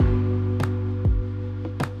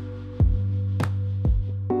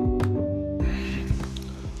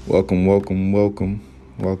Welcome, welcome, welcome,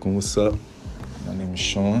 welcome. What's up? My name is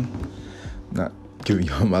Sean. Not giving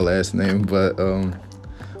you my last name, but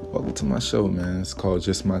welcome to my show, man. It's called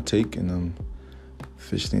Just My Take, and I'm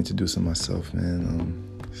officially introducing myself,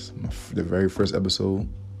 man. It's the very first episode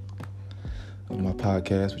of my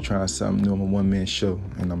podcast. We're trying something new. I'm a one-man show,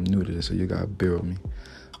 and I'm new to this, so you gotta bear with me.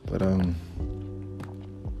 But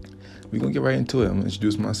we're gonna get right into it. I'm gonna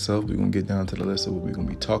introduce myself. We're gonna get down to the list of what we're gonna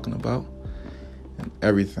be talking about. And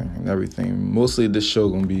everything. Mostly this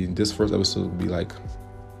first episode will be like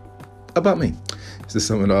about me. It's just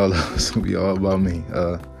something all of it's gonna be all about me.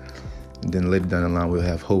 And then later down the line we'll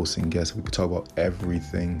have hosts and guests. We could talk about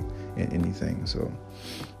everything and anything. So,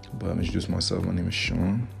 but I'm introduce myself. My name is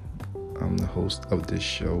Sean. I'm the host of this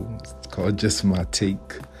show. It's called Just My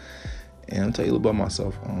Take. And I'll tell you a little about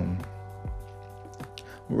myself. I'm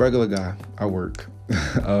a regular guy. I work.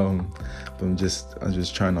 But I'm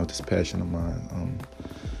just trying out this passion of mine.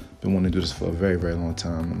 Been wanting to do this for a very, very long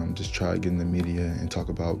time, and I'm just trying to get in the media and talk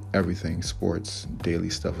about everything, sports, daily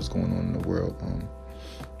stuff that's going on in the world.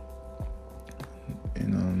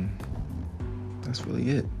 That's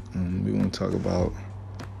really it. We want to talk about.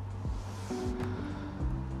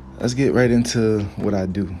 Let's get right into what I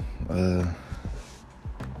do. I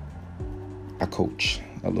coach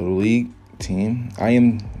a little league team. Let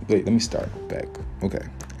me start back. Okay.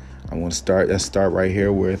 Let's start right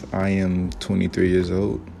here with I am 23 years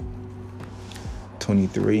old.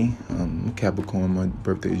 23. I'm Capricorn. My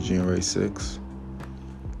birthday is January 6th.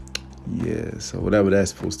 Yeah, so whatever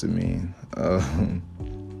that's supposed to mean.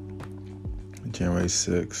 January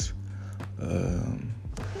 6th.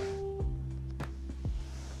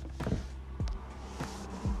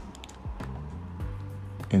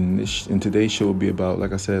 And today's show will be about,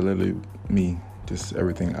 like I said, literally me. Just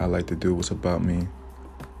everything I like to do was about me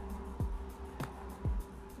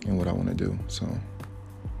and what I want to do. So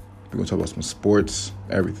we're going to talk about some sports,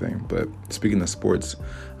 everything. But speaking of sports,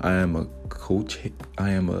 I am a coach. I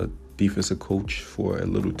am a defensive coach for a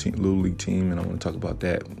little league team, and I want to talk about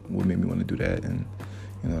that, what made me want to do that, and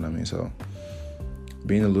you know what I mean. So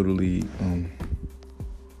being a little league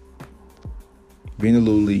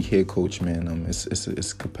head coach, man,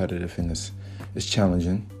 it's competitive and it's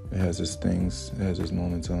challenging. It has its things. It has its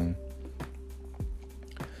moments.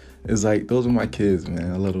 It's like those are my kids,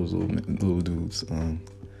 man. I love those little dudes.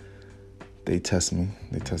 They test me.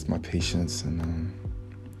 They test my patience, and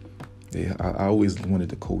I always wanted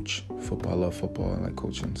to coach football. I love football. I like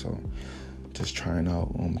coaching, so just trying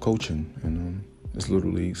out coaching, and it's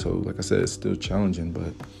little league. So like I said, it's still challenging,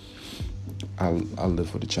 but I live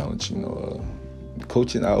for the challenge.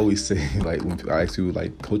 Coaching, I always say, like when I ask you,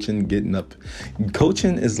 like coaching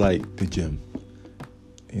is like the gym.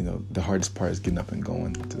 The hardest part is getting up and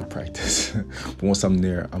going to the practice. But once I'm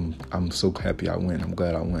there, I'm so happy I went. I'm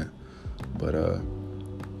glad I went. But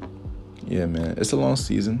yeah, man, it's a long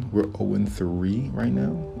season. We're 0-3 right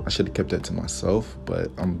now. I should have kept that to myself,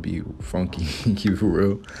 but I'm gonna be funky, keep it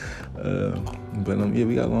real. But yeah,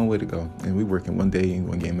 we got a long way to go, and we working one day,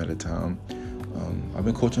 one game at a time. I've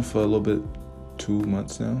been coaching for a little bit, 2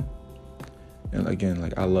 months now. And again,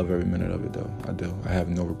 like I love every minute of it, though. I do. I have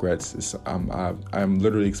no regrets. I'm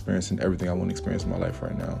literally experiencing everything I want to experience in my life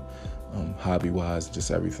right now, hobby-wise, just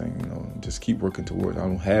everything. Just keep working towards. I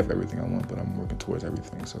don't have everything I want, but I'm working towards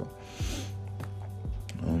everything. So,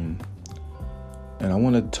 and I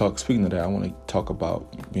want to talk. Speaking of that, I want to talk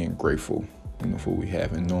about being grateful, for what we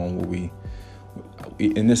have and knowing what we.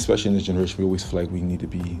 And especially in this generation, we always feel like we need to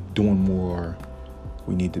be doing more.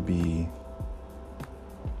 We need to be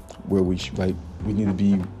where we need to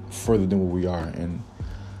be further than where we are. And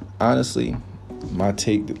honestly, my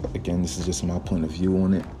take, again, this is just my point of view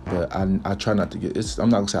on it, but I try not to I'm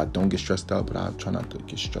not gonna say I don't get stressed out, but I try not to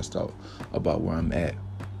get stressed out about where I'm at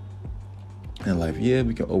in life. Yeah,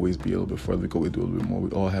 we can always be a little bit further, we can always do a little bit more.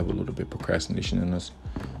 We all have a little bit of procrastination in us,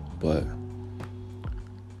 but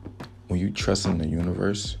when you trust in the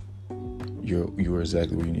universe, you're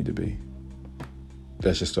exactly where you need to be.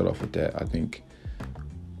 Let's just start off with that. I think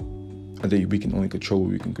we can only control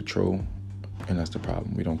what we can control, and that's the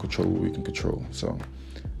problem. We don't control what we can control. So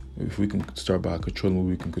if we can start by controlling what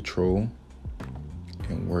we can control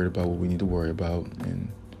and worried about what we need to worry about and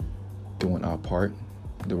doing our part,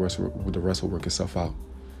 the rest will work itself out.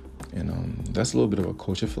 And that's a little bit of a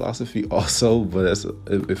coaching philosophy also, but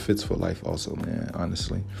it fits for life also, man,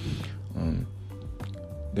 honestly.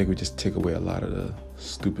 I think we just take away a lot of the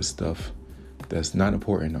stupid stuff that's not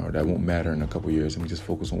important or that won't matter in a couple years, and we just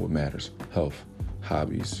focus on what matters: health,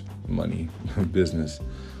 hobbies, money, business,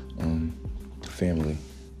 family,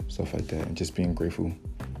 stuff like that, and just being grateful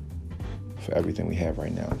for everything we have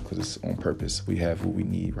right now because it's on purpose. We have what we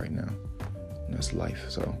need right now, and that's life.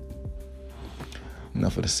 So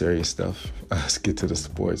enough of the serious stuff. Let's get to the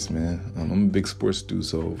sports, man. I'm a big sports dude,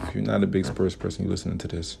 so if you're not a big sports person, you're listening to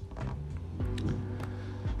this,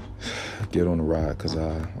 get on the ride because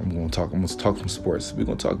I'm going to talk some sports. We're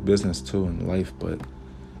going to talk business too in life, but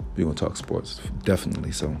we're going to talk sports,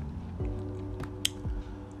 definitely. So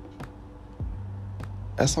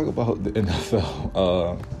let's talk about the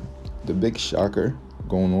NFL. The big shocker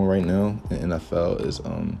going on right now in the NFL is,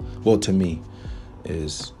 to me,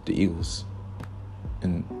 is the Eagles.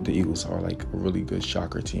 And the Eagles are like a really good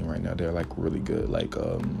shocker team right now. They're like really good, like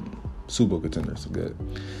Super Bowl contenders are good.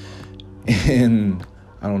 And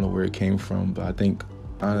I don't know where it came from, but I think,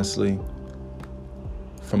 honestly,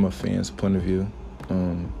 from a fan's point of view,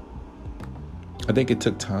 I think it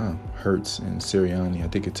took time. Hurts and Sirianni, I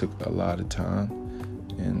think it took a lot of time.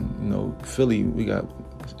 And, Philly, we got,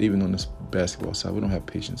 even on this basketball side, we don't have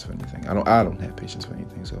patience for anything. I don't have patience for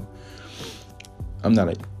anything, so I'm not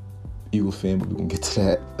an Eagle fan, but we're going to get to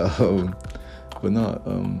that.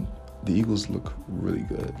 The Eagles look really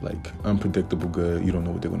good, like unpredictable good. You don't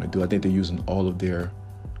know what they're going to do. I think they're using all of their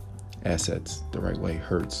assets the right way.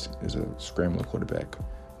 Hurts is a scrambler quarterback.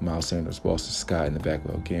 Miles Sanders, Boston Scott in the back,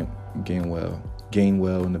 Gainwell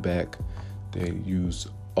in the back. They use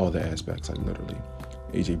all the aspects, like literally.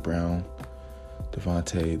 A.J. Brown,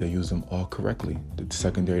 Devontae, they use them all correctly. The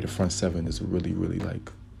secondary, the front seven is really, really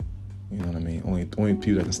like, you know what I mean? Only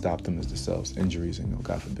people that can stop them is themselves, injuries and,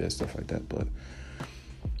 God forbid, stuff like that. But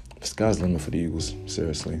the sky's the limit for the Eagles,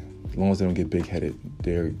 seriously. As long as they don't get big-headed,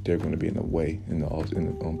 they're going to be in the way in the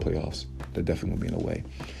playoffs. They're definitely going to be in the way.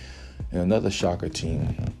 And another shocker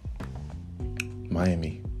team,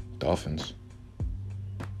 Miami Dolphins.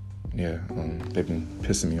 Yeah, they've been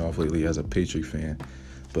pissing me off lately as a Patriot fan,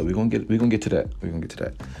 but we're gonna get to that.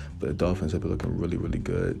 But the Dolphins have been looking really, really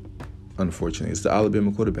good. Unfortunately, it's the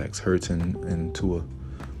Alabama quarterbacks, Hurts and Tua.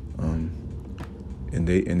 And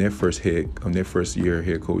their first year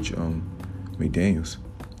head coach, McDaniels,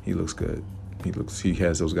 he looks good. He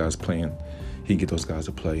has those guys playing. He get those guys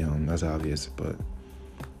to play. That's obvious, but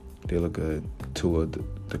they look good. Tua,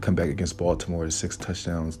 the comeback against Baltimore, the 6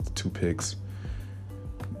 touchdowns, 2 picks.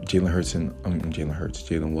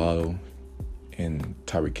 Jalen Waddle and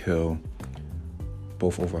Tyreek Hill,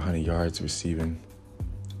 both over 100 yards receiving.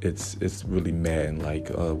 It's really mad, like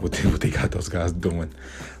what they got those guys doing.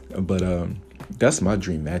 But that's my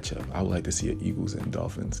dream matchup. I would like to see an Eagles and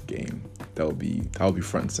Dolphins game. That would be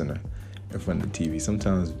front and center in front of the TV.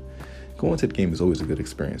 Sometimes going to the game is always a good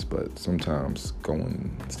experience, but sometimes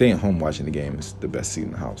staying home watching the game is the best seat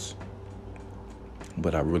in the house.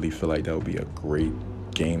 But I really feel like that would be a great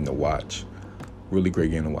game to watch. Really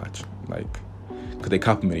great game to watch. Like, because they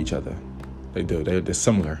complement each other. They do. They're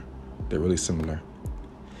similar. They're really similar.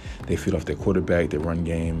 They feed off their quarterback, their run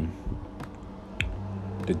game,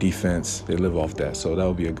 the defense. They live off that. So that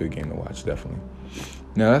would be a good game to watch, definitely.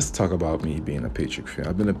 Now, let's talk about me being a Patriot fan.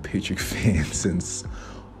 I've been a Patriot fan since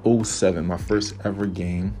 2007. My first ever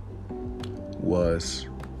game was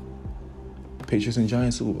Patriots and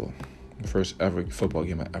Giants Super Bowl. The first ever football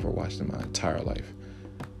game I ever watched in my entire life.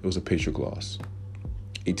 It was a Patriot loss,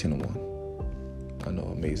 18-1. I know,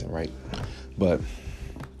 amazing, right? But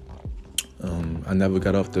I never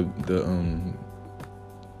got off the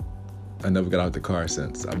car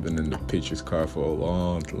since. I've been in the Patriots car for a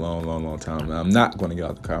long time. Now, I'm not going to get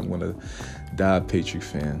out the car. I'm going to die a Patriot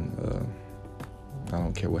fan. I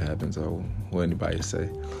don't care what happens or what anybody say.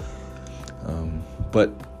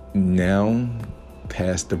 But now,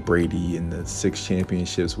 past the Brady and the 6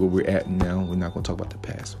 championships, where we're at now, we're not going to talk about the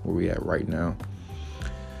past. Where we're at right now,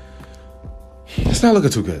 it's not looking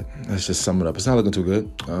too good. Let's just sum it up. It's not looking too good.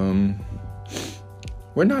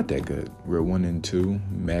 We're not that good. We're 1-2.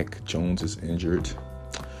 Mac Jones is injured.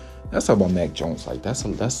 Let's talk about Mac Jones. Like,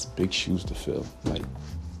 that's big shoes to fill. Like,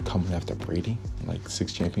 coming after Brady, like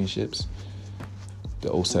 6 championships. The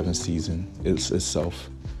 2007 season itself.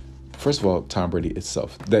 First of all, Tom Brady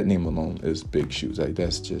itself, that name alone is big shoes. Like,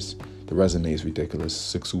 that's just, the resume is ridiculous.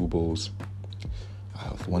 6 Super Bowls.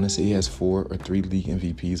 I want to say he has 4 or 3 league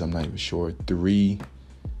MVPs. I'm not even sure. 3,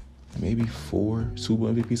 maybe 4 Super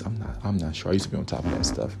Bowl MVPs. I'm not sure. I used to be on top of that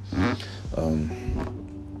stuff. I'm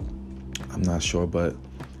not sure, but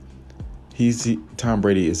Tom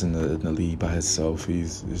Brady is in the league by himself.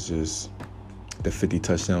 It's just the 50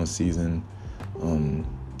 touchdown season. I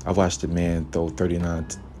watched the man throw 39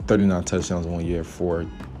 touchdowns in 1 year for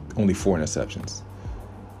only 4 interceptions.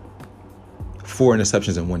 4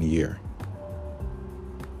 interceptions in 1 year.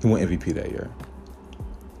 He won MVP that year.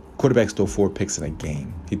 quarterbacks throw 4 picks in a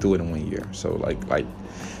game. He threw it in 1 year. So like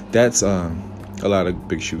that's a lot of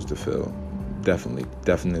big shoes to fill. Definitely,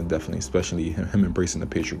 especially him embracing the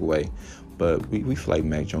Patriot way. But we feel like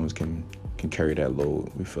Mac Jones can carry that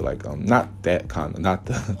load. We feel like not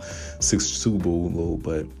the 6th Super Bowl load,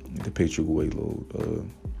 but the Patriot way load.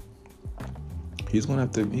 He's gonna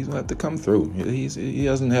have to come through. He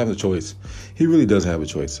doesn't have a choice. He really does have a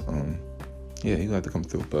choice. Yeah, he's gonna have to come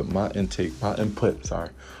through. But my input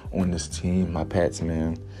on this team, my Pats,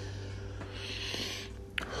 man.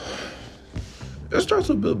 It starts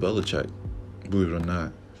with Bill Belichick. Believe it or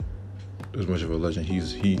not, as much of a legend he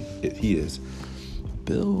is.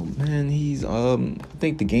 Bill, man, he's I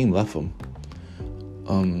think the game left him.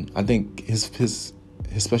 I think his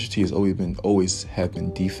specialty has always have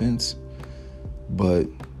been defense, but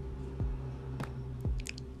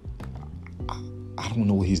I don't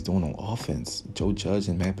know what he's doing on offense. Joe Judge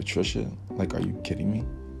and Matt Patricia, like, are you kidding me?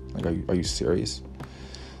 Like, are you serious?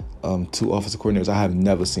 2 offensive coordinators. I have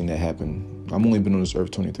never seen that happen. I've only been on this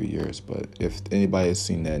earth 23 years, but if anybody has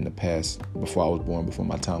seen that in the past, before I was born, before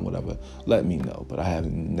my time, whatever, let me know. But I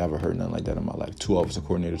have never heard nothing like that in my life. 2 offensive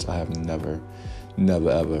coordinators. I have never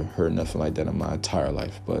ever heard nothing like that in my entire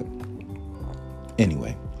life. But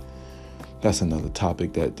anyway, that's another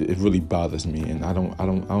topic that it really bothers me, and I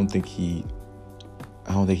don't think he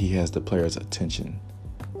has the players' attention.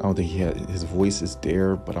 I don't think his voice is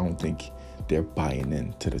there, but I don't think they're buying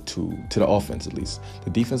in to the offense, at least. The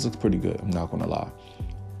defense looks pretty good, I'm not going to lie.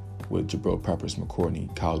 With Jabril Peppers,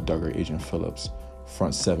 McCourty, Kyle Duggar, Adrian Phillips,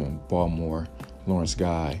 front 7, Baltimore, Lawrence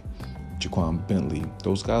Guy, Jaquan Bentley.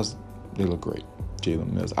 Those guys, they look great.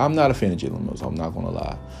 Jalen Mills. I'm not a fan of Jalen Mills, I'm not going to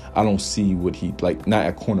lie. I don't see what he, like, not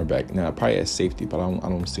at cornerback. Now, probably at safety, but I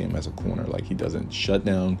don't see him as a corner. Like, he doesn't shut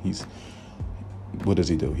down. What does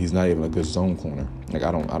he do? He's not even a good zone corner. Like,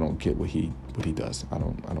 I don't get what he does. I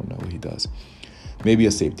don't know what he does. Maybe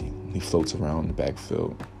a safety. He floats around the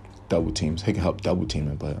backfield, double teams. He can help double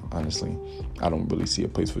teaming, but honestly, I don't really see a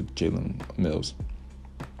place for Jalen Mills.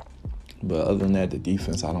 But other than that, the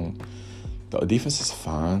defense, the defense is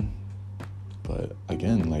fine. But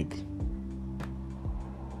again, like,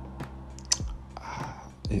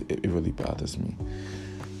 it really bothers me.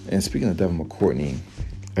 And speaking of Devin McCourty,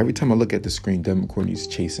 every time I look at the screen, Devin McCourty's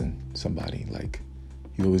chasing somebody. Like,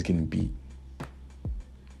 he's always getting beat.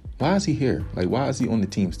 Why is he here? Like, why is he on the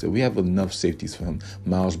team still? We have enough safeties for him.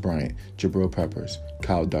 Miles Bryant, Jabril Peppers,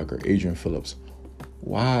 Kyle Duggar, Adrian Phillips.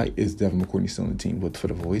 Why is Devin McCourty still on the team? What, for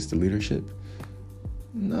the voice, the leadership?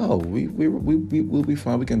 No, we'll be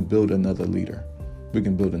fine. We can build another leader. We'll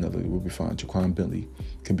be fine. Jaquan Bentley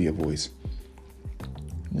can be a voice.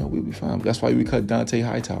 No, we'll be fine. That's why we cut Dante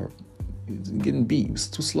Hightower. He's getting beat. He was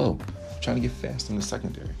too slow. We're trying to get fast in the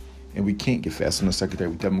secondary. And we can't get fast in the secondary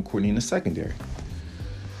with Devin McCourty in the secondary.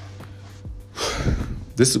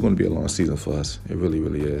 This is going to be a long season for us. It really,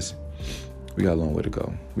 really is. We got a long way to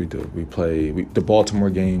go. We do. The Baltimore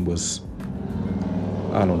game was,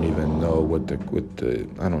 I don't even know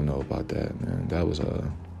I don't know about that, man. That was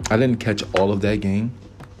I didn't catch all of that game.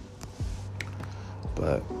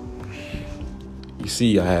 But you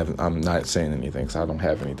see, I'm not saying anything, so I don't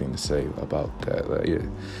have anything to say about that. Yeah,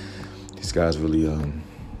 these guys really,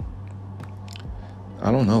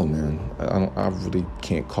 I don't know, man. I really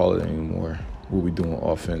can't call it anymore. What we do on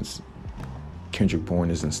offense, Kendrick Bourne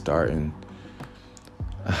isn't starting.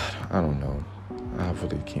 I don't know. I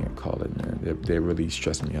really can't call it, man. They really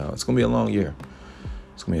stress me out. It's gonna be a long year.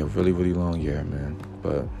 It's gonna be a really, really long year, man.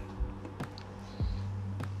 But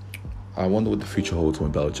I wonder what the future holds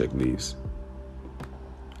when Belichick leaves.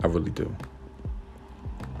 I really do.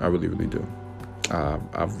 I really, really do.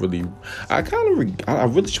 Believe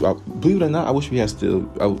it or not,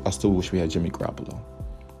 I still wish we had Jimmy Garoppolo.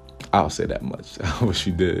 I'll say that much. I wish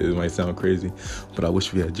we did. It might sound crazy, but I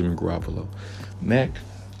wish we had Jimmy Garoppolo. Mac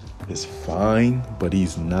is fine, but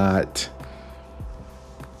he's not.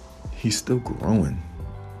 He's still growing,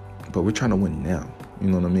 but we're trying to win now. You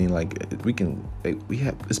know what I mean? Like, we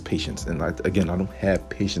have this patience, and again, I don't have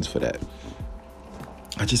patience for that.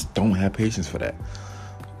 I just don't have patience for that.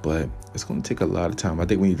 But it's going to take a lot of time. I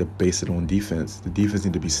think we need to base it on defense. The defense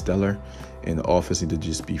need to be stellar, and the offense need to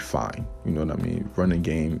just be fine. You know what I mean? Running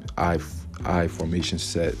game, I formation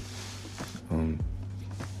set.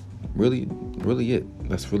 Really, really it.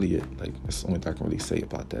 That's really it. Like, that's the only thing I can really say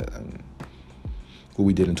about that. What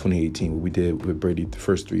we did in 2018, what we did with Brady, the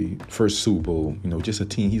first Super Bowl, you know, just a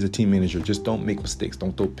team. He's a team manager. Just don't make mistakes.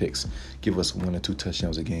 Don't throw picks. Give us 1 or 2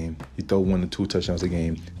 touchdowns a game. You throw 1 or 2 touchdowns a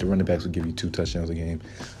game, the running backs will give you 2 touchdowns a game.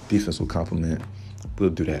 Defense will complement.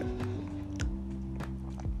 We'll do that.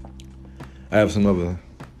 I have some other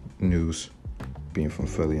news. being from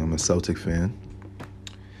Philly. I'm a Celtic fan.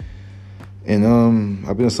 And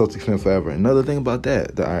I've been a Celtic fan forever. Another thing about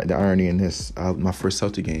that, the irony in this, my first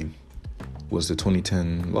Celtic game was the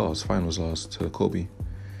 2010 finals loss to Kobe.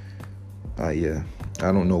 Yeah,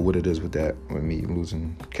 I don't know what it is with that, with me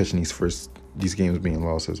catching these games being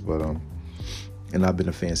losses, but and I've been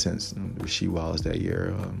a fan since. Rasheed Wallace that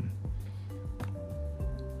year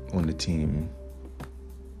on the team.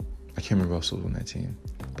 I can't remember who else was on that team,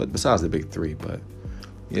 but besides the big three. But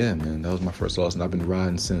yeah, man, that was my first loss, and I've been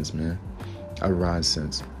riding since, man. I've been riding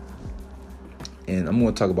since. And I'm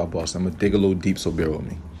going to talk about Boston. I'm going to dig a little deep, so bear with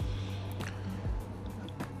me.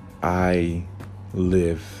 I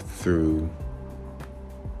lived through,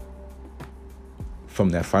 from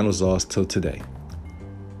that finals loss till today,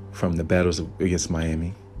 from the battles against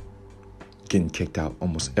Miami, getting kicked out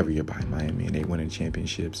almost every year by Miami, and they winning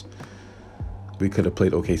championships. We could have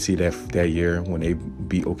played OKC that year when they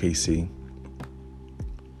beat OKC.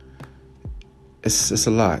 It's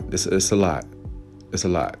a lot. It's a lot. It's a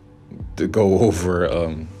lot to go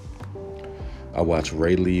over. I watched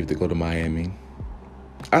Ray leave to go to Miami.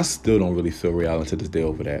 I still don't really feel Ray Allen to this day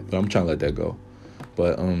over that, but I'm trying to let that go.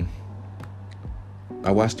 But I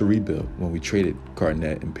watched the rebuild when we traded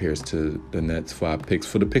Garnett and Pierce to the Nets for our picks.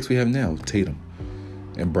 For the picks we have now, Tatum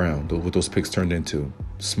and Brown, what those picks turned into.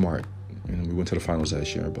 Smart. We went to the finals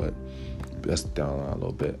last year, but that's down a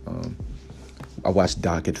little bit. I watched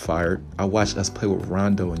Doc get fired. I watched us play with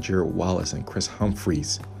Rondo and Jared Wallace and Chris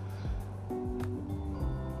Humphries.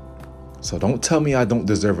 So don't tell me I don't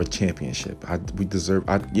deserve a championship. I have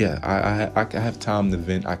time to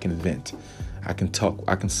vent. I can vent. I can talk.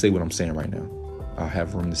 I can say what I'm saying right now. I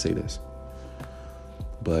have room to say this.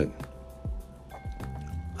 But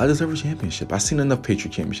I deserve a championship. I've seen enough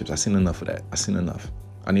Patriot championships. I've seen enough of that. I've seen enough.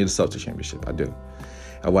 I need a Celtics championship. I do.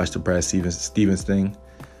 I watched the Brad Stevens thing.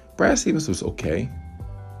 Brad Stevens was okay.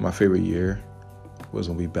 My favorite year was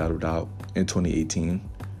when we battled out in 2018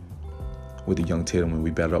 with the young Tatum, when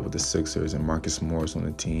we battled out with the Sixers and Marcus Morris on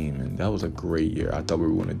the team. And that was a great year. I thought we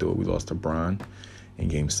were going to do it. We lost to Bron in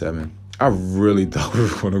Game 7. I really thought we were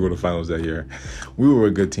going to go to the finals that year. We were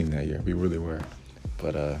a good team that year. We really were.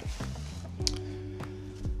 But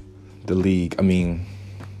the league,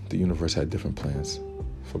 the universe had different plans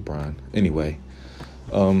for Bron. Anyway,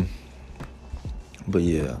 but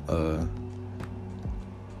yeah,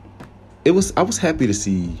 I was happy to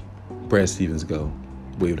see Brad Stevens go,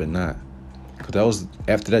 believe it or not, because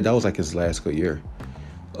that was like his last good year.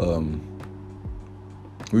 We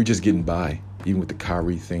were just getting by, even with the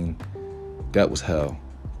Kyrie thing. That was hell,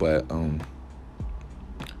 but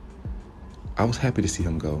I was happy to see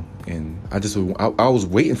him go, and I was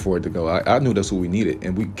waiting for it to go. I knew that's what we needed,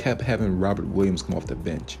 and we kept having Robert Williams come off the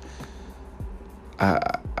bench.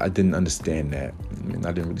 I didn't understand that.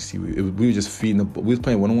 I didn't really see. We were just feeding. We was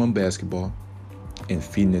playing one-on-one basketball and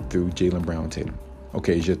feeding it through Jaylen Brown and Tatum.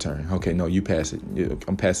 Okay, it's your turn. Okay, no, you pass it.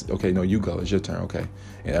 I'm passing. Okay, no, you go. It's your turn. Okay,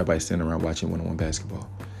 and everybody's standing around watching one-on-one basketball,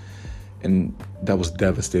 and that was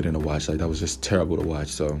devastating to watch. Like, that was just terrible to watch.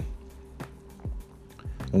 So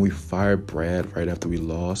when we fired Brad right after we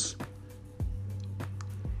lost,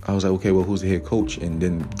 I was like, okay, well, who's the head coach? And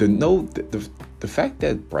then the fact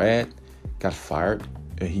that Brad got fired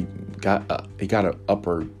and he got an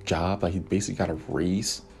upper job, like he basically got a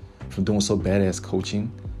raise from doing so bad as a coach,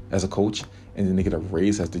 and then they get a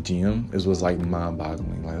raise as the GM, was like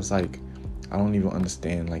mind-boggling. Like, it's like, I don't even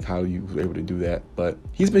understand like how you were able to do that. But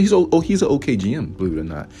he's an okay GM, believe it or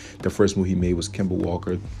not. The first move he made was Kemba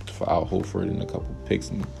Walker for Al Horford and a couple picks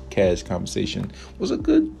and cash compensation. That was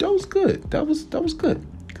good. That was good.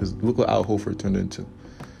 Because look what Al Horford turned into.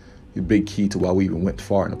 A big key to why we even went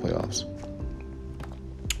far in the playoffs.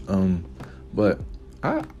 But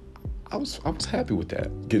I was happy with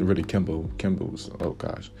that. Getting rid of Kemba. Kemba was, oh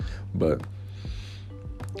gosh. But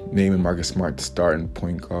naming Marcus Smart the starting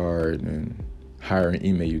point guard and hiring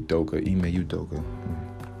Ime Udoka.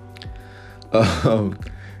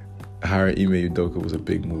 Hiring Ime Udoka was a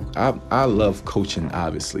big move. I love coaching,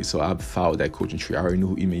 obviously, so I followed that coaching tree. I already knew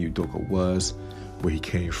who Ime Udoka was, where he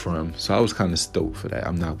came from, so I was kind of stoked for that.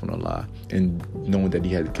 I'm not gonna lie. And knowing that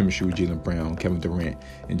he had chemistry with Jaylen Brown, Kevin Durant,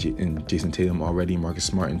 and Jason Tatum already, Marcus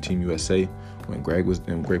Smart and Team USA, when Greg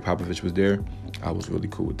Popovich was there, I was really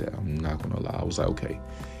cool with that. I'm not gonna lie. I was like, okay,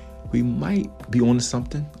 we might be on to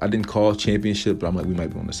something. I didn't call championship, but I'm like, we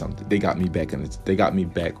might be on to something. They got me back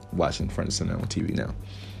watching front and center on TV now.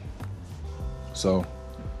 So,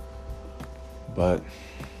 but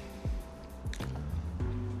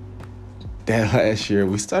that last year,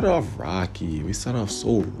 we started off rocky. We started off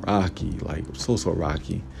so rocky, like so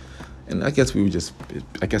rocky. And I guess we're just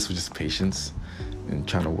patience and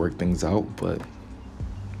trying to work things out. But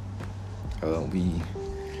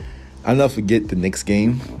I'll never forget the Knicks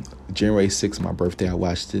game, January 6th, my birthday. I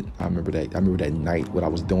watched it. I remember that night, what I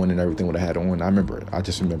was doing and everything, what I had on. I remember it. I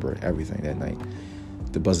just remember everything that night.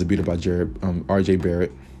 The buzzer beater by R.J.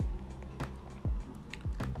 Barrett.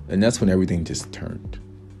 And that's when everything just turned.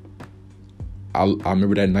 I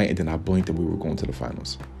remember that night, and then I blinked and we were going to the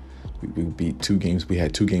finals. We beat 2 games. We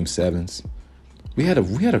had 2 game 7s. We had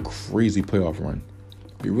a crazy playoff run.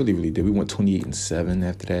 We really, really did. We went 28-7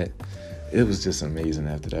 after that. It was just amazing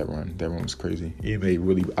after that run. That run was crazy.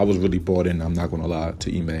 I was really bought in. I'm not going to lie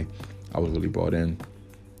to Ime. I was really bought in.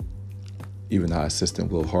 Even our assistant,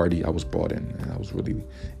 Will Hardy, I was bought in. And I was really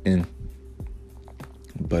in.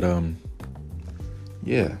 But,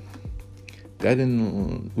 yeah.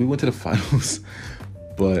 We went to the finals.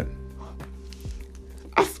 But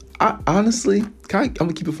I honestly, I'm going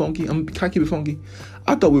to keep it funky. Can I keep it funky?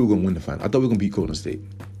 I thought we were going to win the final. I thought we were going to beat Golden State.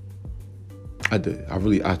 I did. I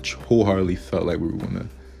wholeheartedly felt like we were going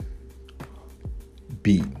to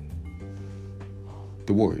beat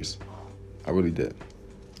the Warriors. I really did.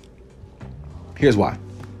 Here's why.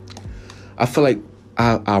 I feel like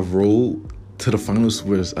our road to the finals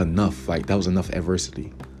was enough. Like, that was enough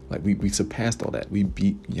adversity. Like, we surpassed all that. We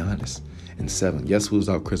beat Giannis in 7. Yes, we was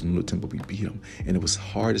out Chris Middleton, but we beat him. And it was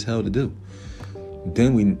hard as hell to do.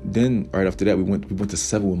 Then right after that we went to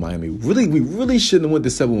 7 with Miami. We really shouldn't have went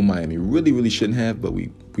to 7 with Miami. Really shouldn't have, but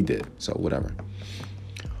we did. So whatever.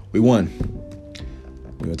 We won.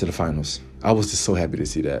 We went to the finals. I was just so happy to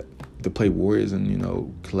see that. To play Warriors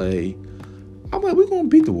and, Clay. I'm like, we're gonna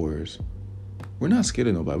beat the Warriors. We're not scared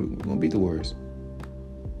of nobody. We're gonna beat the Warriors.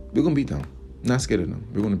 We're gonna beat them. Not scared of them.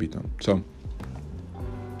 We're gonna beat them. So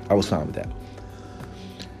I was fine with that.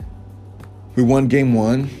 We won game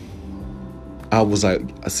 1. I was like,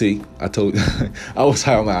 I told I was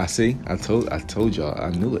high on my I told y'all, I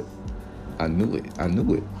knew it.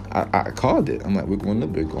 I called it. I'm like, we're going to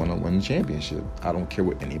win the championship. I don't care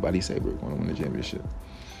what anybody say, we're going to win the championship.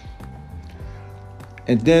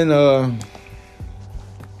 And then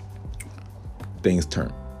things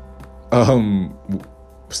turned.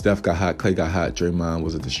 Steph got hot, Clay got hot, Draymond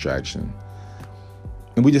was a distraction.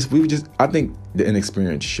 And we just I think the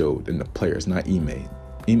inexperience showed in the players, not Ime.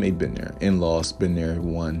 Ime been there and lost, been there,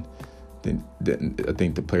 won. Then I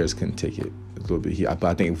think the players couldn't take it a little bit here.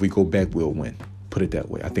 But I think if we go back, we'll win. Put it that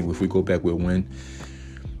way. I think if we go back, we'll win.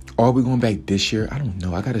 Are we going back this year? I don't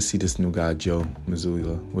know. I got to see this new guy, Joe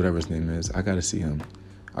Mazzulla, whatever his name is. I got to see him.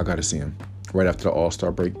 Right after the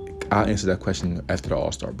All-Star break. I'll answer that question after the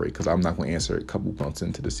All-Star break because I'm not going to answer it a couple months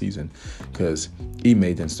into the season because Ime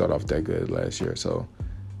didn't start off that good last year. So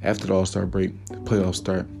after the All-Star break, the playoffs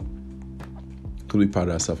start. Could we proud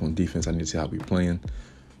of ourselves on defense? I need to see how we playing.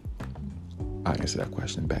 I'll answer that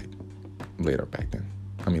question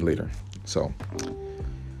later. So,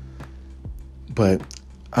 but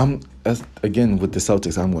again with the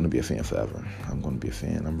Celtics, I'm going to be a fan forever. I'm going to be a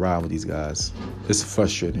fan. I'm riding with these guys. It's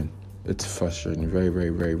frustrating. Very, very,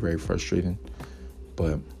 very, very frustrating.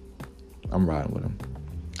 But I'm riding with them.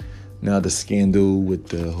 Now the scandal with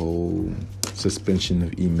the whole suspension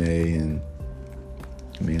of Ime and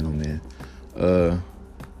man, oh man.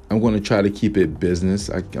 I'm going to try to keep it business.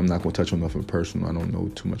 I'm not going to touch on nothing personal. I don't know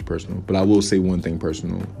too much personal. But I will say one thing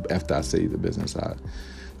personal after I say the business side.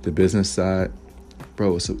 The business side,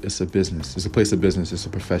 bro, it's a business. It's a place of business. It's a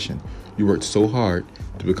profession. You worked so hard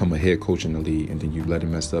to become a head coach in the league, and then you let it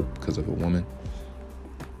mess up because of a woman.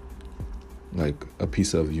 Like a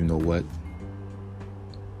piece of you know what.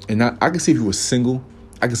 And I can see if you were single.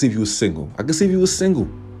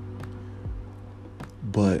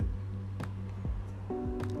 But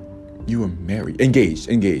you were married, engaged.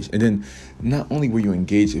 And then not only were you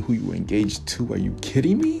engaged, who you were engaged to, are you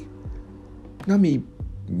kidding me? You know how many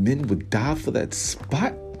men would die for that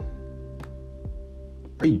spot?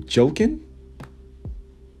 Are you joking?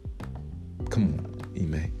 Come on,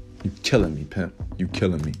 Ime. You killing me, pimp. You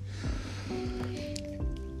killing me.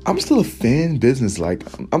 I'm still a fan business. Like,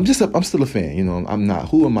 I'm still a fan. I'm not.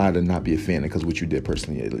 Who am I to not be a fan because of what you did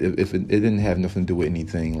personally? If it didn't have nothing to do with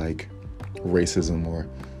anything like racism or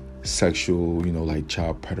sexual, like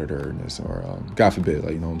child predatorness or God forbid,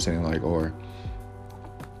 like, you know what I'm saying? Like, or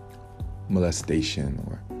molestation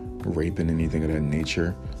or raping, anything of that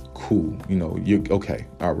nature. Cool. You're okay.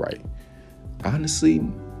 All right. Honestly,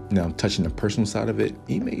 now I'm touching the personal side of it.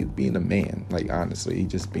 He may being a man, like honestly, he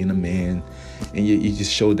just being a man, and you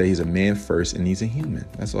just showed that he's a man first and he's a human.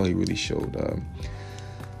 That's all he really showed.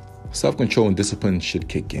 Self-control and discipline should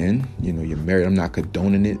kick in. You're married. I'm not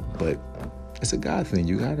condoning it, but it's a God thing.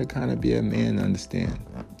 You gotta kind of be a man to understand.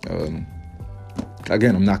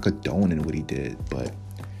 Again, I'm not condoning what he did, but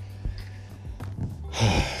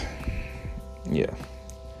Yeah.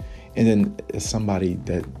 And then it's somebody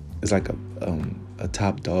that is like a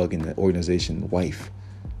top dog in the organization, wife.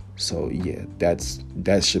 So yeah, that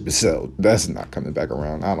ship is sailed. That's not coming back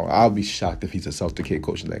around. I'll be shocked if he's a South Dakota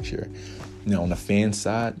coach next year. Now on the fan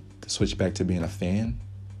side, to switch back to being a fan,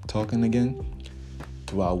 talking again.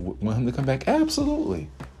 Do I want him to come back? Absolutely.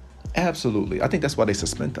 Absolutely. I think that's why they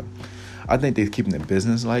suspend him. I think they're keeping the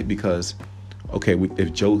business light because, okay,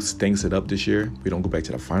 if Joe stinks it up this year, we don't go back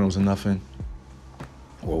to the finals or nothing,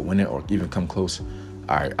 or win it, or even come close.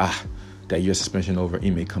 All right, that year suspension over,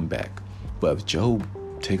 he may come back. But if Joe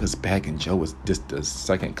take us back and Joe is just the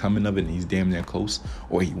second coming of it and he's damn near close,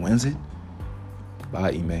 or he wins it,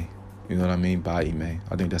 bye Ime. You know what I mean? Bye Ime.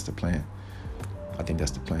 I think that's the plan.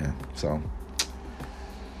 So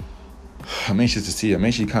I'm anxious to see.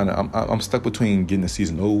 I'm stuck between getting the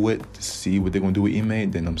season over with to see what they're gonna do with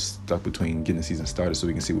Ime, then I'm stuck between getting the season started so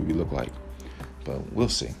we can see what we look like. But we'll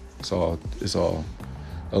see. It's all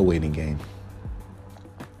a waiting game.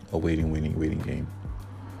 A waiting game.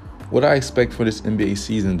 What I expect for this NBA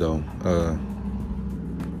season, though,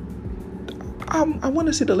 I want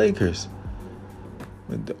to see the Lakers.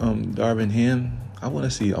 Darvin Ham, I want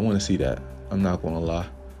to see that. I'm not gonna lie.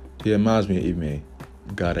 He reminds me of Ime,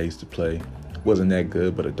 a guy that used to play. Wasn't that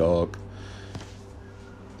good, but a dog.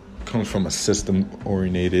 Comes from a system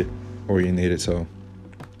oriented. So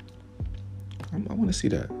I want to see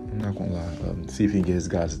that. I'm not gonna lie. See if he can get his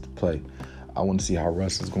guys to play. I want to see how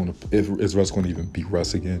Russ is going to. If is Russ going to even beat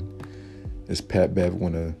Russ again? Is Pat Bev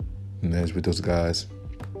going to manage with those guys?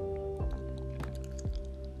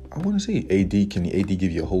 I want to see AD. Can AD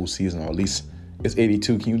give you a whole season, or at least it's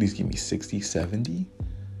 82? Can you at least give me 60, 70?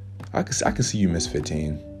 I can see you miss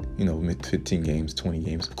 15. 15 games, 20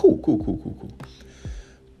 games. Cool.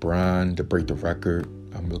 Bron to break the record.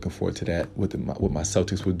 I'm looking forward to that. What my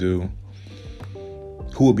Celtics will do.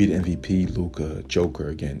 Who will be the MVP? Luka, Joker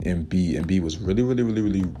again. Embiid was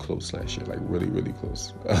really close last year. Like really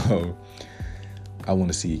close. I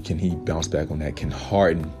want to see, can he bounce back on that? Can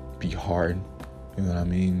Harden be Harden? You know what I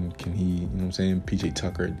mean? Can he, you know what I'm saying? PJ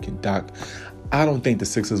Tucker, can Doc? I don't think the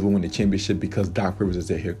Sixers will win the championship because Doc Rivers is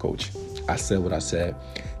their head coach. I said what I said.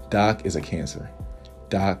 Doc is a cancer.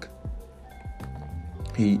 Doc,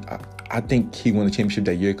 I think he won the championship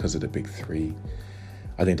that year because of the big three.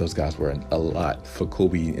 I think those guys were a lot for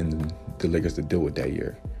Kobe and the Lakers to deal with that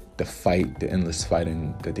year. The endless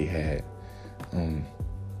fighting that they had.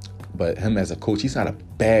 But him as a coach, he's not a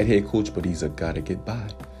bad head coach, but he's a guy to get by.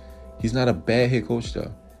 He's not a bad head coach,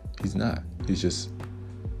 though. He's not. He's just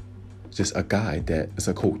a guy that is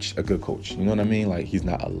a coach, a good coach. You know what I mean? Like, he's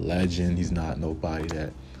not a legend. He's not nobody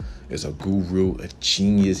that is a guru, a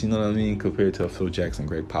genius. You know what I mean? Compared to Phil Jackson,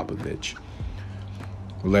 Greg Popovich,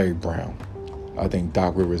 Larry Brown. I think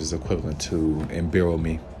Doc Rivers is equivalent to, and bear with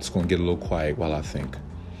me, it's going to get a little quiet while I think.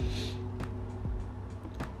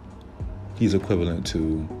 He's equivalent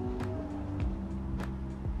to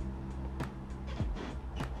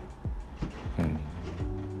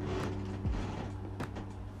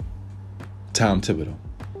Tom Thibodeau.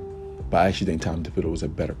 But I actually think Tom Thibodeau was a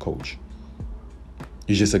better coach.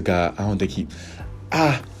 He's just a guy, I don't think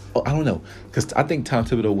I don't know. Because I think Tom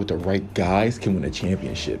Thibodeau with the right guys can win a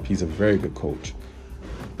championship. He's a very good coach.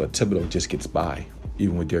 But Thibodeau just gets by,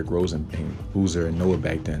 even with Derrick Rose and Boozer and Noah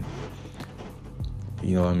back then.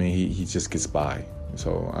 You know what I mean? He just gets by.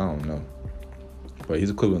 So, I don't know. But he's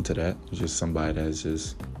equivalent to that. He's just somebody that's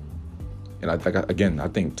just... And I think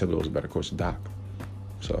Thibodeau's a better coach than Doc.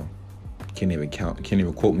 So, can't even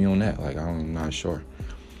quote me on that. Like, I'm not sure.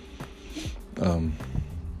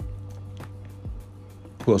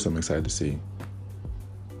 Who else I'm excited to see?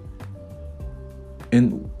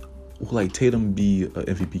 And will, like, Tatum be an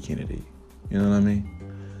MVP candidate? You know what I mean?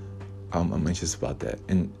 I'm anxious about that.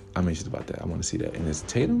 I want to see that. And is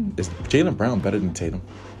Jaylen Brown better than Tatum?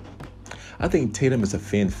 I think Tatum is a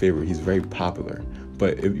fan favorite. He's very popular.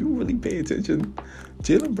 But if you really pay attention,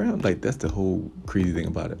 Jaylen Brown, like, that's the whole crazy thing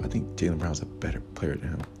about it. I think Jaylen Brown's a better player than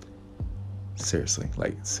him. Seriously.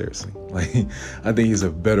 Like, I think he's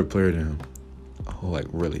a better player than him. Oh, like,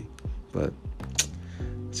 really. But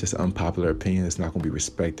it's just an unpopular opinion. It's not going to be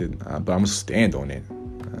respected. But I'm going to stand on it.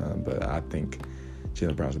 But I think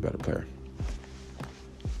Jaylen Brown's a better player.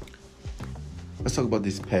 Let's talk about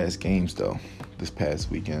these past games, though. This past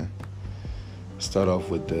weekend. Start off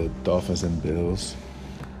with the Dolphins and Bills.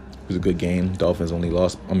 It was a good game. Bills only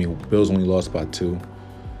lost by 2.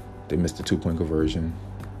 They missed the 2-point conversion.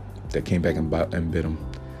 They came back and bit them.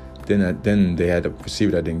 Then they had a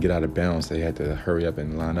receiver that didn't get out of bounds. They had to hurry up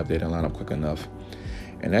and line up. They didn't line up quick enough.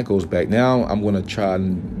 And that goes back. Now I'm going to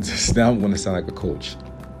sound like a coach.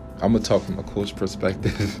 I'm going to talk from a coach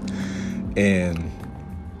perspective. and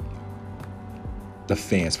the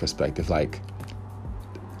fans' perspective, like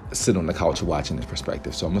sit on the couch watching this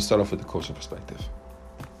perspective. So I'm gonna start off with the coaching perspective.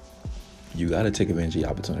 You got to take advantage of your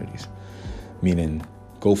opportunities, meaning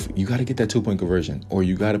you got to get that 2-point conversion, or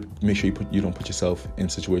you got to make sure you don't put yourself in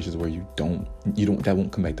situations where that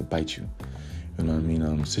won't come back to bite you. You know what I mean?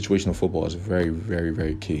 Situational football is very, very,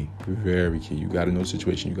 very key. Very key. You got to know the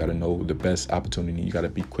situation. You got to know the best opportunity. You got to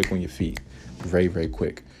be quick on your feet. Very, very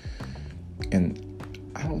quick. And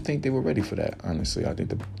I don't think they were ready for that, honestly. I think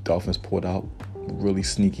the Dolphins pulled out really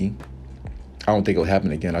sneaky. I don't think it'll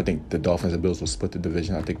happen again. I think the Dolphins and Bills will split the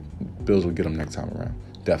division. I think Bills will get them next time around.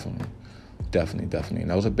 Definitely. And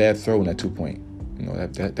that was a bad throw in that 2-point. You know,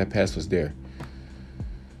 that pass was there.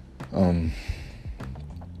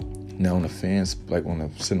 Now on the fans, like on the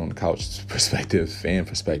sitting on the couch fan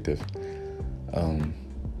perspective,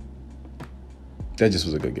 that just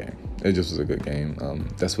was a good game. It just was a good game.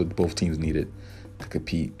 That's what both teams needed to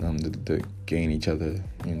compete, to gain each other,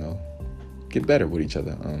 you know, get better with each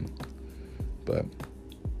other. But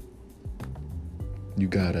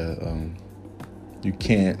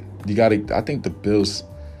I think the Bills,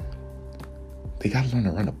 they gotta learn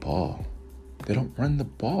to run the ball. They don't run the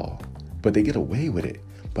ball, but they get away with it.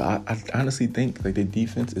 But I honestly think like their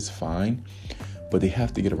defense is fine, but they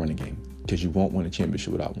have to get a running game because you won't win a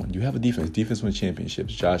championship without one. You have a defense. Defense wins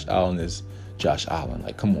championships. Josh Allen is Josh Allen.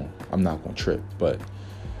 Like, come on. I'm not going to trip, but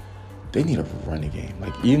they need a running game.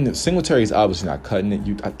 Like, even if Singletary is obviously not cutting it,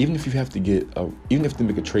 even if you have to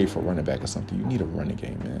make a trade for a running back or something, you need a running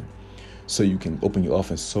game, man. So you can open your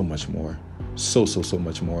offense so much more. So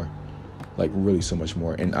much more. Like, really so much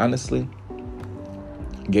more. And honestly,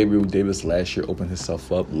 Gabriel Davis last year opened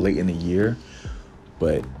himself up late in the year.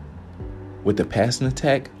 But with the passing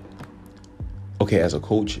attack, okay, as a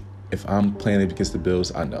coach, if I'm playing against the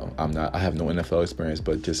Bills, I know I have no NFL experience,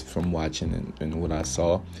 but just from watching and what I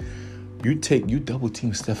saw, you double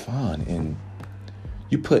team Stephon and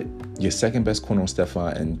you put your second best corner on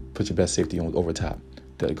Stephon and put your best safety on over top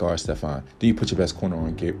to guard Stephon. Then you put your best corner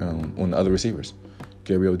on the other receivers,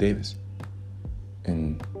 Gabriel Davis,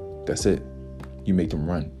 and that's it. You make them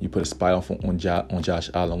run. You put a spy off on Josh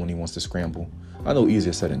Allen when he wants to scramble. I know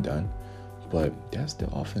easier said than done, but that's the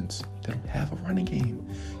offense. They don't have a running game.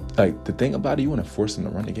 Like, the thing about it, you want to force them to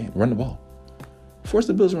run the game, run the ball. Force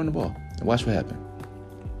the Bills to run the ball and watch what happens.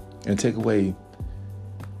 And take away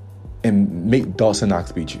and make Dawson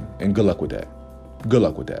Knox beat you. And good luck with that.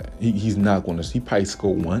 He's not going to. He probably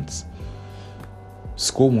score once.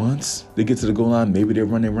 They get to the goal line. Maybe they're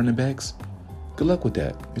running running backs. Good luck with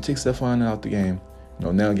that. You take Stephon out the game. You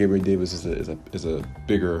know, now Gabriel Davis is a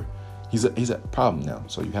bigger. He's a problem now.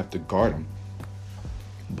 So you have to guard him.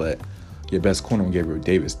 But your best corner on Gabriel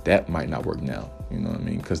Davis, that might not work now. You know what I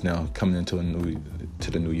mean? Because now coming into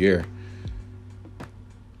the new year,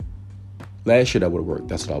 last year that would have worked.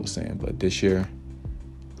 That's what I was saying. But this year,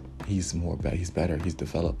 he's better. He's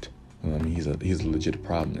developed. You know what I mean? He's a legit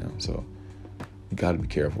problem now. So you got to be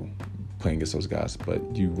careful playing against those guys.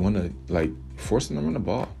 But you want to force them to run the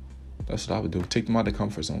ball. That's what I would do. Take them out of the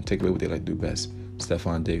comfort zone. Take away what they like to do best.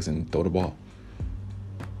 Stephon Diggs and throw the ball.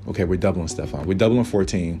 Okay, we're doubling Stephon. We're doubling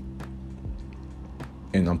 14.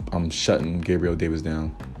 And I'm shutting Gabriel Davis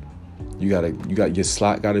down. You got your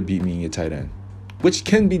slot got to beat me in your tight end, which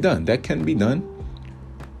can be done. That can be done.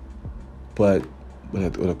 But with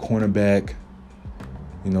a cornerback,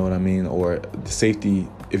 you know what I mean, or the safety,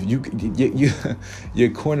 if your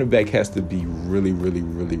cornerback has to be really, really,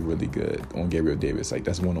 really, really good on Gabriel Davis. Like,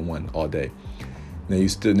 that's 1-on-1 all day. Now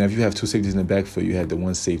if you have two safeties in the backfield, you have the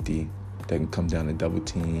one safety that can come down and double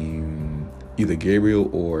team either Gabriel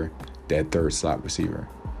or that third slot receiver.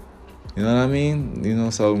 You know what I mean? You know,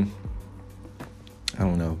 so I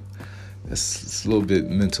don't know. It's a little bit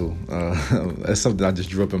mental. That's something I just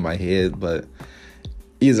drew up in my head, but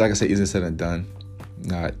like I said, easier said than done.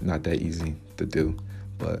 Not that easy to do,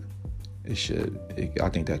 but it should. I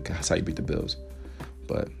think that's how you beat the Bills.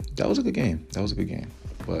 But that was a good game.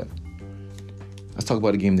 But let's talk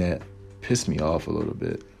about a game that pissed me off a little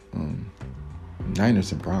bit.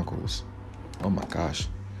 Niners and Broncos. Oh my gosh.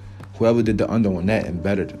 Whoever did the under on that and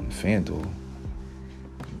better than FanDuel,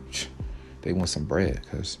 they want some bread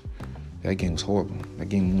because that game was horrible. That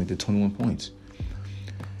game only did 21 points.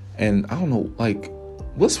 And I don't know,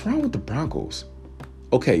 what's wrong with the Broncos?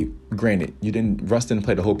 Okay, granted, Russ didn't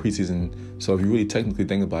play the whole preseason, so if you really technically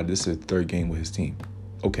think about it, this is the third game with his team.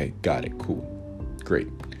 Okay, got it, cool, great.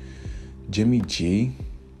 Jimmy G,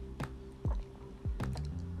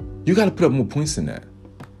 you got to put up more points than that.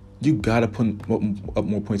 You got to put up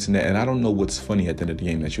more points than that, and I don't know what's funny at the end of the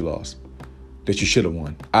game that you lost, that you should have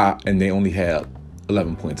won. And they only had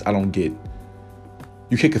 11 points. I don't get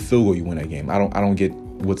You kick a field goal, you win that game. I don't get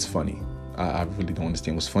what's funny. I really don't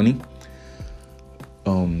understand what's funny.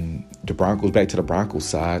 The Broncos, back to the Broncos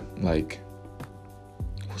side, like,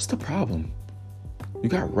 what's the problem? You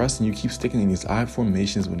got Russ and you keep sticking in these odd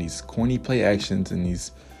formations with these corny play actions and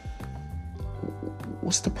these.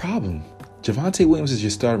 What's the problem? Javonte Williams is your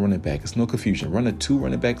starting running back. It's no confusion. Run a 2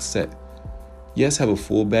 running back set. Yes, have a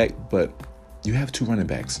fullback, but you have 2 running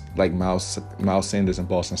backs like Miles Sanders and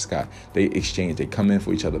Boston Scott. They exchange. They come in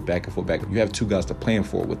for each other back and forth, back. You have 2 guys to plan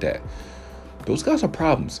for with that. Those guys are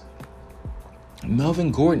problems.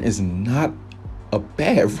 Melvin Gordon is not a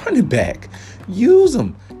bad running back. Use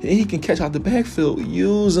him. He can catch out the backfield.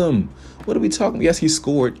 Use him. What are we talking about? Yes, he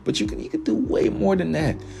scored, but you can do way more than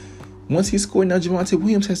that. Once he scored, now Javonte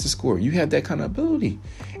Williams has to score. You have that kind of ability.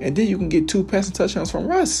 And then you can get 2 passing touchdowns from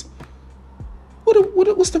Russ.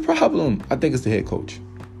 What's the problem? I think it's the head coach.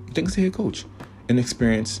 I think it's the head coach.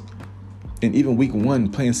 Inexperience. And even week 1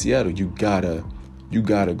 playing Seattle, you gotta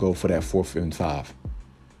go for that 4th and 5.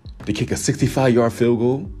 They kick a 65-yard field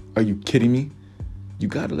goal. Are you kidding me? You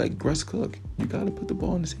gotta let Russ cook. You gotta put the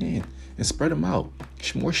ball in his hand and spread him out.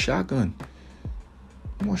 More shotgun.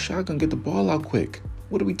 Get the ball out quick.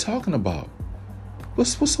 What are we talking about?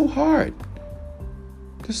 What's so hard?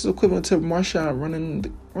 This is equivalent to Marshawn running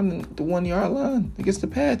the 1-yard line against the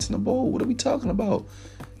Pats in the bowl. What are we talking about?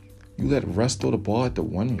 You let Russ throw the ball at the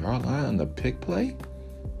 1-yard line on the pick play?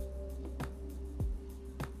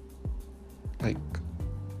 Like,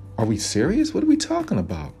 are we serious? What are we talking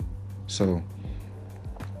about? So,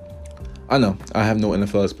 I know I have no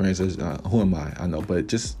NFL experiences. Who am I? I know, but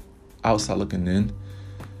just outside looking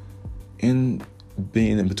in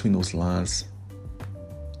being in between those lines,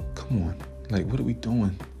 come on. Like, what are we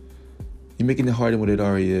doing? You're making it harder than what it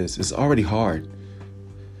already is. It's already hard.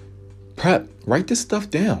 Prep. Write this stuff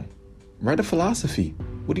down. Write a philosophy.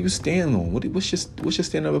 What do you stand on? What's your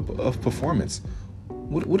standard of performance?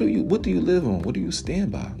 What do you live on? What do you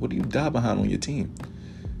stand by? What do you die behind on your team?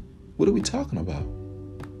 What are we talking about?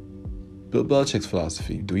 Bill Belichick's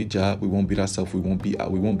philosophy: do your job. We won't beat ourselves. We won't be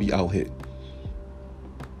out hit.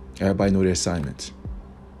 Everybody know their assignments.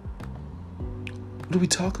 What are we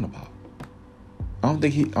talking about? I don't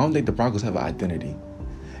think the Broncos have an identity.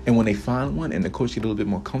 And when they find one and the coach get a little bit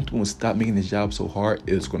more comfortable and stop making his job so hard,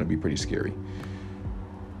 it's going to be pretty scary.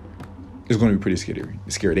 It's going to be pretty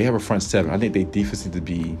scary. They have a front 7. I think their defense needs to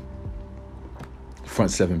be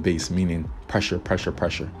front 7 base, meaning pressure.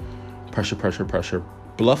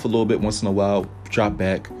 Bluff a little bit once in a while, drop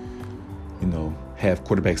back, have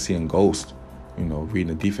quarterback seeing ghost,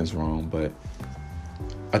 reading the defense wrong. But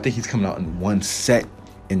I think he's coming out in one set,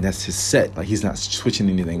 and that's his set. Like, he's not switching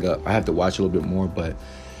anything up. I have to watch a little bit more, but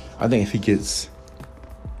I think if he gets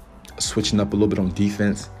switching up a little bit on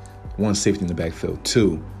defense, 1, safety in the backfield,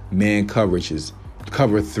 2, man coverages,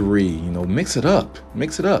 cover 3, mix it up.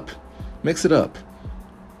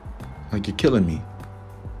 Like, you're killing me.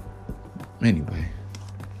 Anyway,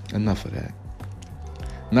 enough of that.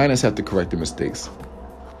 Niners have to correct their mistakes.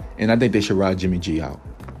 And I think they should ride Jimmy G out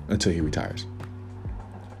until he retires.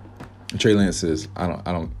 Trey Lance says, I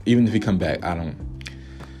don't, even if he come back, I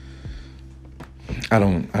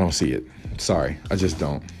don't see it. Sorry. I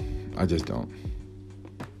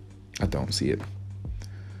don't see it.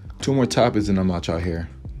 2 more topics and I'm out y'all here.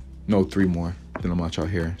 No, 3 more, then I'm out y'all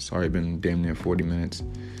here. Sorry, been damn near 40 minutes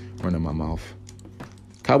running my mouth.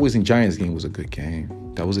 Cowboys and Giants game was a good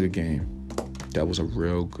game. That was a good game. That was a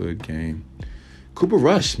real good game. Cooper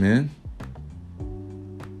Rush, man.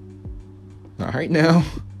 All right now.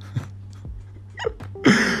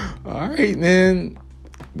 All right, man.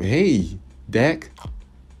 Hey, Dak.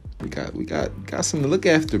 We got something to look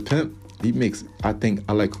after, pimp. I think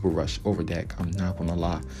I like Cooper Rush over Dak. I'm not gonna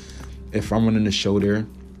lie. If I'm running the show there,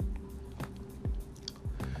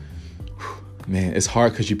 man, it's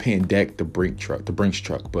hard because you're paying Dak the Brinks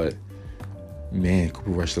truck. But man,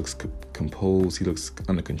 Cooper Rush looks composed. He looks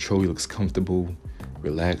under control. He looks comfortable,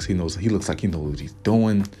 relaxed. He looks like he knows what he's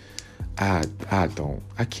doing. I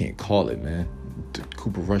can't call it, man.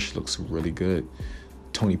 Cooper Rush looks really good.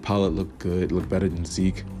 Tony Pollard looked good. Looked better than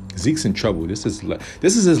Zeke. Zeke's in trouble. This is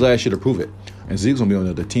his last year to prove it, and Zeke's gonna be on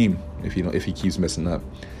another team if he keeps messing up.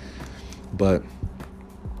 But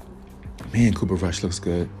man, Cooper Rush looks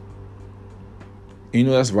good.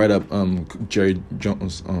 That's right up Jerry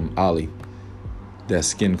Jones, Ollie, that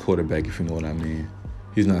skin quarterback, if you know what I mean.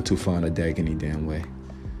 He's not too fond of Dak any damn way.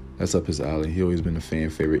 That's up his alley. He's always been a fan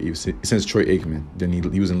favorite since Troy Aikman. Then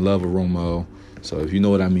he was in love with Romo. So if you know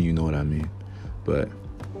what I mean, you know what I mean. But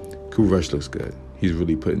Cooper Rush looks good. He's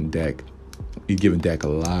really putting Dak. He's giving Dak a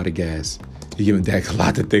lot of gas. He's giving Dak a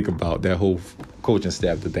lot to think about. That whole coaching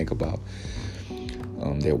staff to think about.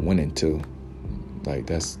 They're winning too. Like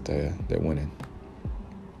they're winning.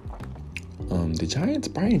 The Giants,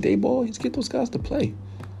 Brian Daboll, he's getting those guys to play.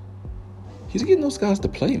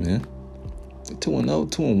 Man. They're 2-0,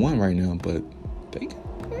 2-1 right now, but I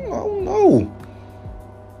don't know.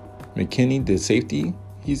 McKinney, the safety,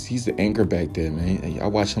 he's the anchor back there, man. I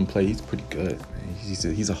watch him play. He's pretty good, man.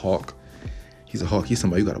 He's a hawk. He's a hawk. He's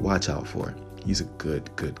somebody you got to watch out for. He's a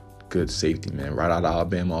good safety, man. Right out of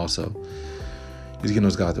Alabama also. He's getting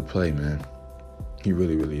those guys to play, man. He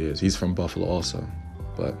really, really is. He's from Buffalo also,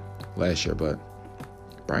 but last year. But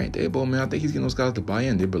Brian Daboll, man, I think he's getting those guys to buy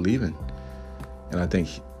in. They're believing. And I think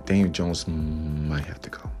Daniel Jones might have to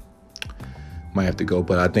go.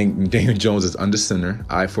 But I think Daniel Jones is under center,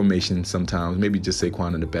 I formation sometimes, maybe just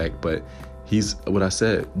Saquon in the back. But he's what I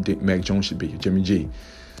said, Mac Jones should be, Jimmy G.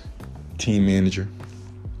 Team manager.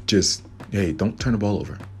 Just, hey, don't turn the ball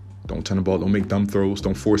over. Don't make dumb throws.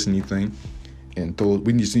 Don't force anything. And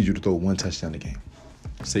we just need you to throw one touchdown a game.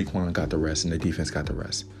 Saquon got the rest, and the defense got the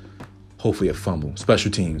rest. Hopefully a fumble.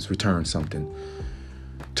 Special teams, return something.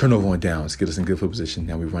 Turnover on downs, get us in good field position.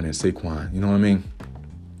 Now we run in Saquon. You know what I mean?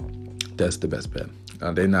 That's the best bet.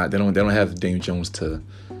 They don't have Daniel Jones to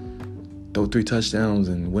throw 3 touchdowns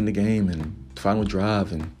and win the game and final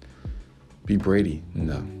drive and be Brady.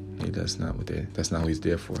 No, that's not what he's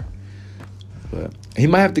there for. But he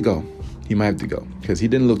might have to go. Because he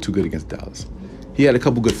didn't look too good against Dallas. He had a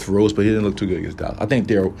couple good throws, but he didn't look too good against Dallas. I think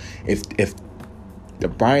if the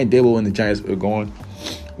Brian Daboll and the Giants are going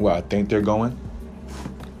where I think they're going,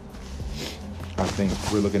 I think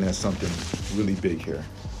we're looking at something really big here.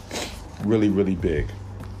 Really, really big.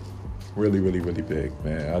 Really, really, really big,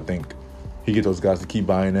 man. I think he get those guys to keep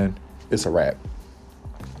buying in. It's a wrap.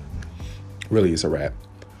 Really, it's a wrap.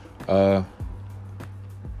 I'm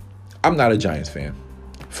not a Giants fan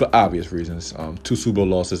for obvious reasons. 2 Super Bowl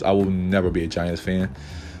losses. I will never be a Giants fan.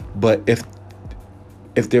 But if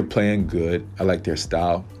they're playing good, I like their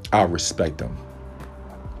style, I'll respect them.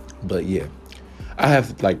 But yeah, I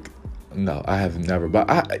have never. But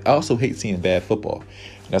I also hate seeing bad football.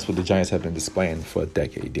 That's what the Giants have been displaying for a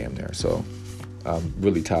decade, damn near. So I'm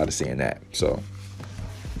really tired of seeing that. So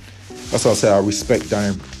that's why I said I respect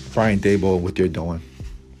Brian Daboll and what they're doing,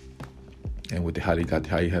 and with how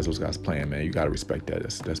he has those guys playing. Man, you gotta respect that.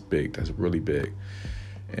 That's big. That's really big.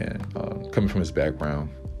 And coming from his background,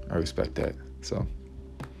 I respect that. So.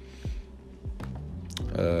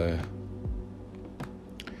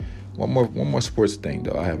 One more sports thing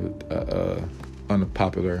though. I have an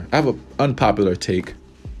unpopular take.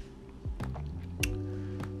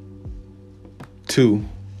 2.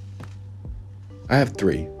 I have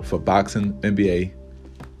 3 for boxing, NBA,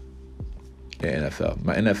 and NFL.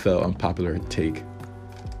 My NFL unpopular take,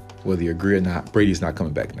 whether you agree or not, Brady's not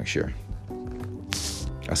coming back next year.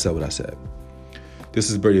 I said what I said. This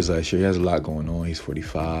is Brady's last year. He has a lot going on. He's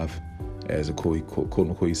 45. As a quote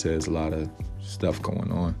unquote, he says a lot of stuff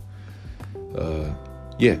going on.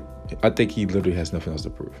 I think he literally has nothing else to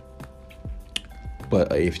prove.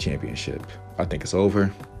 But an 8th championship, I think it's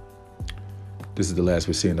over. This is the last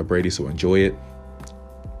we're seeing of Brady, so enjoy it.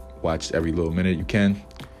 Watch every little minute you can.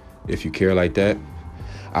 If you care like that,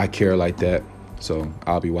 I care like that. So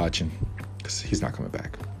I'll be watching because he's not coming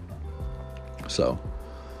back. So,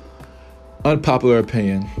 unpopular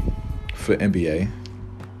opinion for NBA.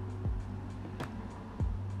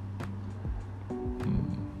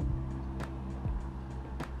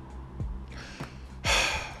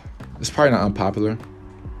 It's probably not unpopular,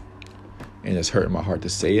 and it's hurting my heart to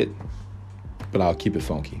say it, but I'll keep it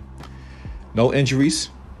funky. No injuries.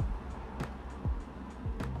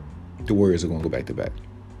 The Warriors are going to go back to back.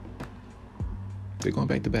 They're going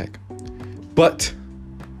back to back. But,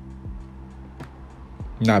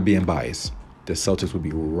 not being biased, the Celtics would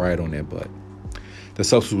be right on their butt. The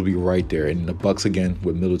Celtics will be right there, and the Bucks again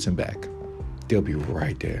with Middleton back. They'll be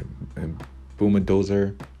right there. And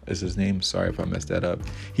Budenholzer is his name. Sorry if I messed that up.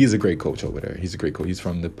 He's a great coach over there. He's a great coach. He's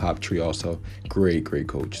from the Pop Tree also. Great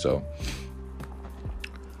coach. So,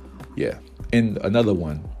 yeah. And another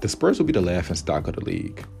one, the Spurs will be the laughing stock of the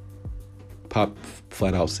league. Pop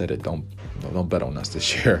flat out said it. Don't bet on us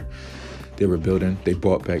this year. They were building. They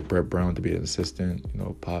brought back Brett Brown to be an assistant.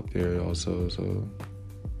 Pop there also. So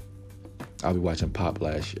I'll be watching Pop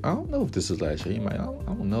last year. I don't know if this is last year. I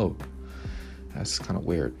don't know. That's kind of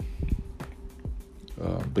weird.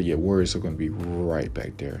 But yeah, Warriors are going to be right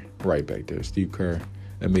back there. Steve Kerr,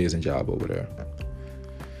 amazing job over there.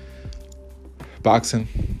 Boxing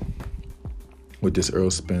with this Errol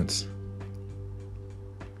Spence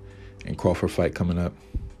and Crawford fight coming up.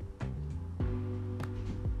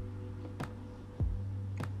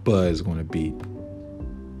 Bud is going to beat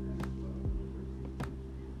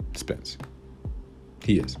Spence.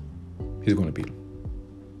 He is. He's going to beat him.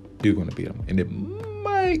 He's going to beat him. And it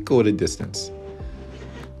might go the distance.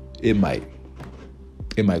 It might.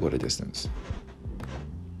 It might go the distance.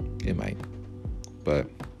 It might. But,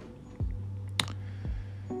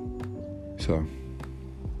 so,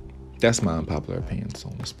 that's my unpopular opinions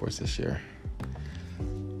on the sports this year.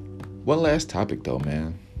 One last topic, though,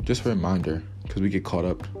 man. Just a reminder, because we get caught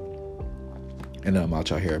up, and I'm out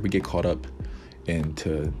here, we get caught up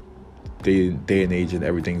into day and age, and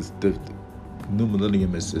everything's, the new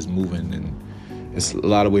millennium is moving, and it's a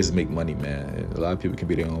lot of ways to make money, man. And a lot of people can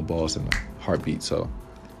be their own boss in a heartbeat. So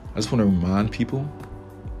I just want to remind people,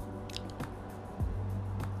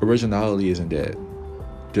 originality isn't dead.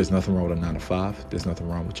 There's nothing wrong with a 9 to 5. There's nothing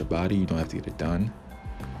wrong with your body. You don't have to get it done.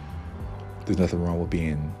 There's nothing wrong with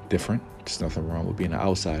being different. There's nothing wrong with being an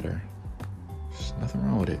outsider. There's nothing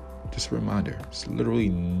wrong with it. Just a reminder. There's literally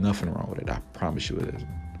nothing wrong with it. I promise you it isn't.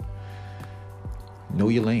 Know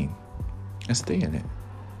your lane and stay in it.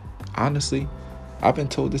 Honestly, I've been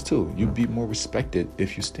told this too. You'd be more respected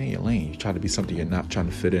if you stay in your lane. You try to be something you're not, trying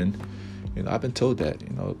to fit in. You know, I've been told that. You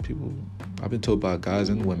know, people. I've been told by guys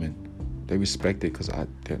and women, they respect it because I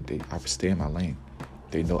stay in my lane.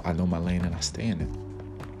 They know I know my lane and I stay in it.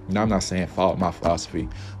 Now I'm not saying follow my philosophy,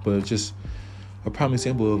 but it's just a prime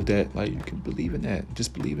example of that. Like, you can believe in that.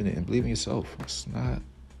 Just believe in it and believe in yourself. It's not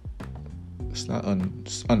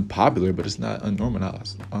unpopular, but it's not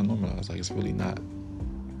unnormalized. Like, it's really not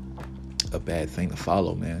a bad thing to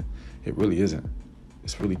follow, man. It really isn't.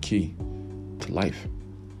 It's really key to life.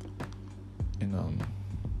 And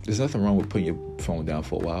there's nothing wrong with putting your phone down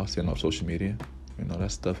for a while, staying off social media. You know,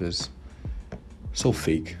 that stuff is so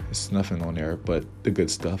fake. It's nothing on there but the good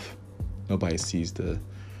stuff. Nobody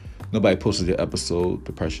posts their episode,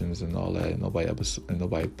 depressions and all that. Nobody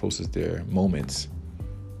posts their moments,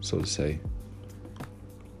 so to say.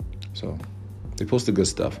 So they post the good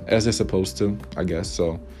stuff, as they're supposed to, I guess.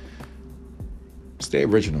 So stay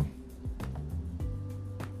original.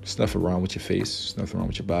 There's nothing wrong with your face. There's nothing wrong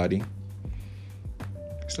with your body.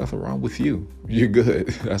 There's nothing wrong with you. You're good.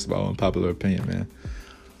 That's my unpopular opinion,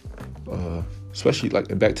 man. Especially,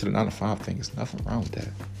 like, back to the 9 to 5 thing. There's nothing wrong with that.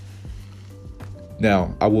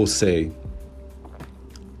 Now, I will say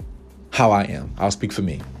how I am. I'll speak for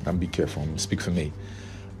me. I'm be careful. I'm gonna speak for me.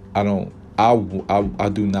 I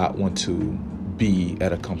do not want to be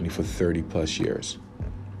at a company for 30 plus years.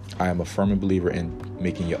 I am a firm believer in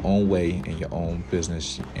making your own way in your own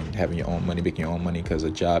business and having your own money, making your own money, because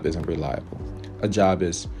a job isn't reliable. A job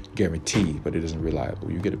is guaranteed, but it isn't reliable.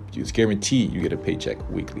 It's guaranteed you get a paycheck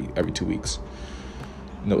weekly, every 2 weeks.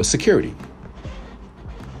 No, it's security.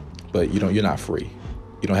 But you're not free.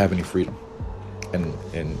 You don't have any freedom. And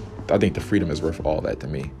I think the freedom is worth all that to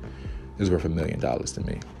me. It's worth $1 million to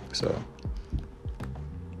me. So,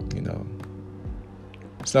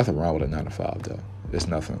 there's nothing wrong with a 9 to 5 though. There's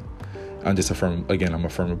nothing. I'm a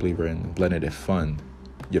firm believer in letting it fund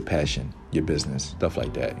your passion, your business, stuff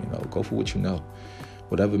like that. Go for what you know.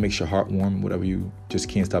 Whatever makes your heart warm, whatever you just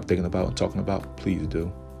can't stop thinking about and talking about, please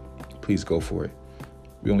do. Please go for it.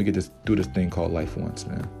 We only get to do this thing called life once,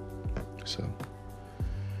 man. So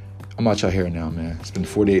I'm out here now, man. It's been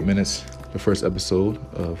 48 minutes, the first episode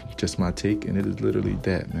of Just My Take, and it is literally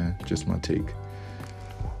that, man. Just my take.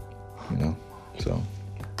 So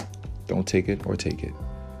don't take it or take it.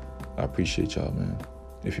 I appreciate y'all, man.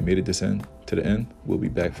 If you made it to the end, we'll be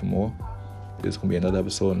back for more. There's going to be another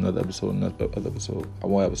episode. I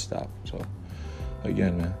won't ever stop. So,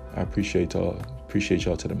 again, man, I appreciate y'all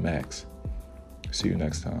to the max. See you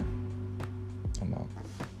next time. I'm out.